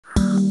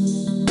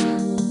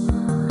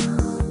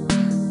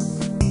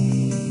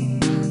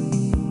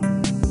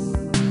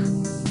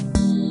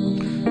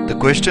The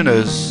question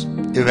is,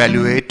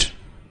 evaluate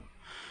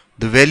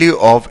the value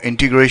of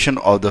integration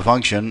of the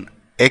function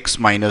x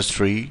minus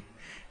 3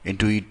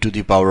 into e to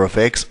the power of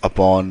x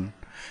upon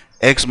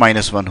x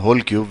minus 1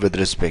 whole cube with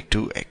respect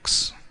to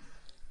x.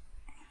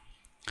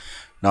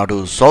 Now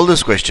to solve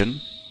this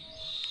question,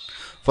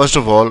 first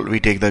of all we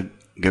take the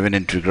given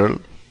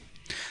integral,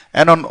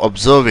 and on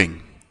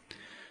observing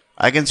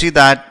I can see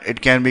that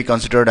it can be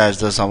considered as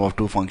the sum of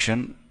two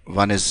functions.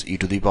 One is e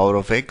to the power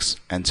of x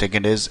and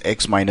second is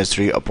x minus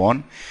 3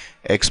 upon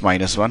x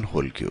minus 1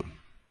 whole cube,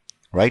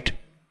 right?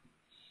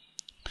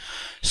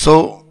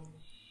 So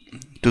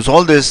to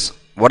solve this,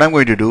 what I'm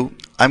going to do,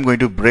 I'm going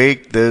to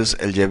break this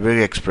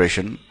algebraic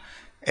expression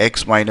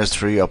x minus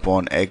 3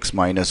 upon x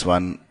minus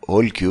 1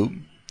 whole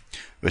cube,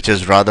 which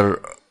is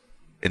rather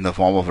in the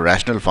form of a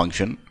rational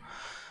function,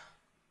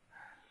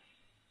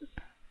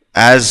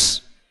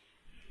 as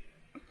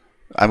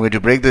I'm going to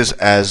break this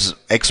as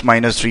x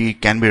minus 3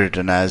 can be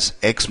written as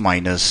x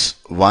minus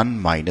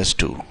 1 minus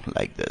 2,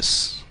 like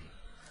this.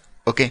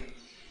 Okay,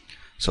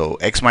 so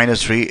x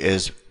minus 3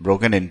 is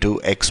broken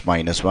into x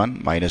minus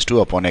 1 minus 2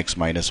 upon x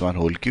minus 1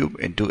 whole cube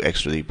into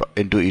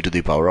e to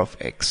the power of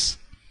x.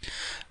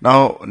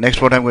 Now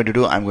next what I'm going to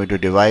do, I'm going to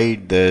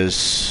divide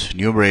this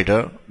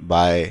numerator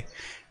by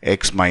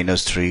x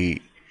minus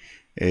 3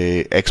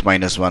 x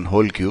minus 1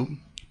 whole cube,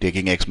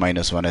 taking x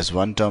minus 1 as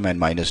one term and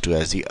minus 2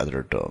 as the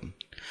other term.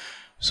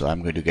 So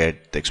I'm going to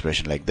get the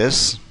expression like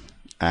this,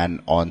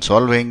 and on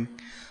solving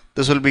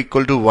this will be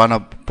equal to 1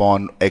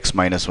 upon x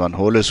minus 1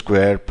 whole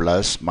square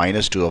plus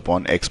minus 2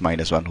 upon x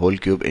minus 1 whole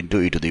cube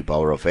into e to the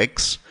power of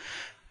x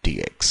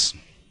dx.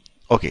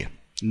 Okay,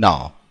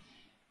 now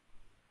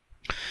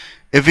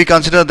if we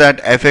consider that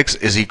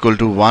fx is equal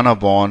to 1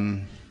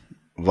 upon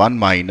 1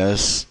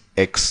 minus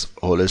x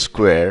whole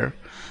square,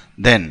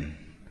 then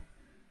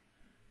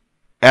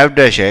f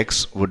dash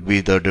x would be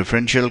the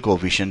differential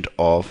coefficient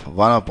of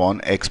 1 upon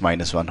x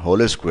minus 1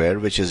 whole square,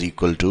 which is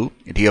equal to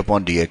d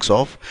upon dx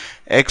of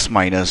x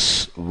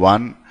minus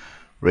 1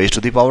 raised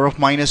to the power of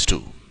minus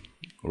 2,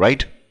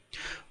 right?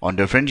 On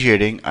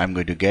differentiating, I'm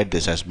going to get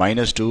this as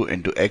minus 2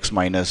 into x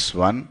minus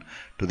 1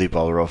 to the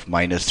power of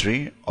minus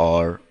 3,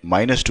 or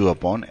minus 2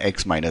 upon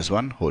x minus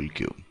 1 whole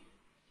cube.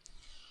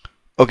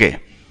 Okay,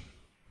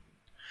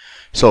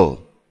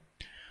 so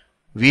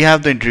we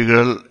have the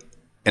integral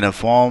in a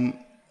form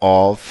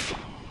of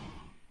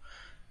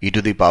e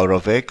to the power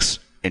of x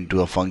into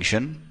a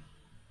function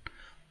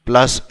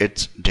plus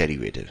its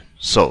derivative.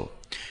 So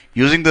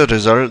using the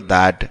result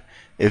that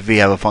if we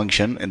have a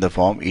function in the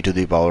form e to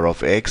the power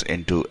of x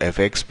into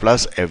fx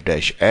plus f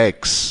dash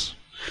x,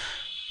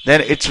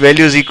 then its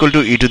value is equal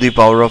to e to the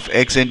power of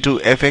x into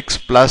fx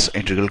plus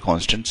integral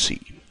constant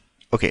c.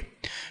 Okay,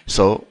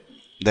 so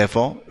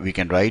therefore we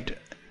can write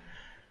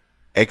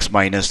x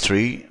minus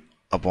 3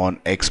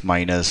 upon x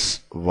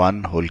minus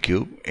 1 whole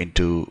cube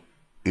into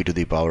e to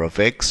the power of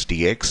x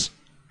dx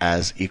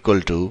as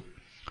equal to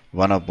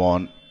 1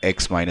 upon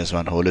x minus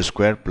 1 whole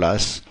square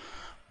plus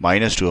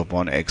minus 2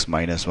 upon x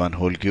minus 1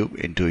 whole cube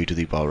into e to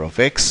the power of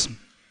x.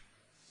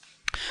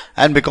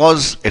 And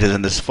because it is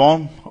in this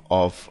form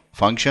of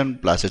function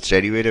plus its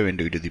derivative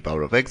into e to the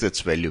power of x, its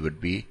value would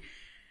be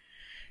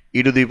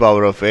e to the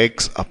power of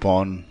x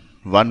upon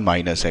 1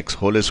 minus x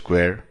whole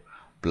square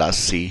plus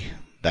c.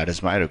 That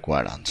is my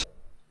required answer.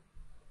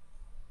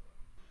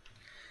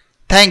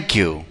 Thank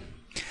you.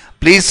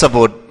 Please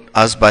support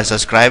us by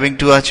subscribing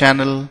to our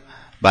channel,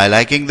 by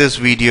liking this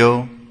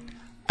video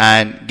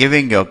and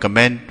giving your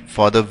comment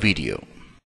for the video.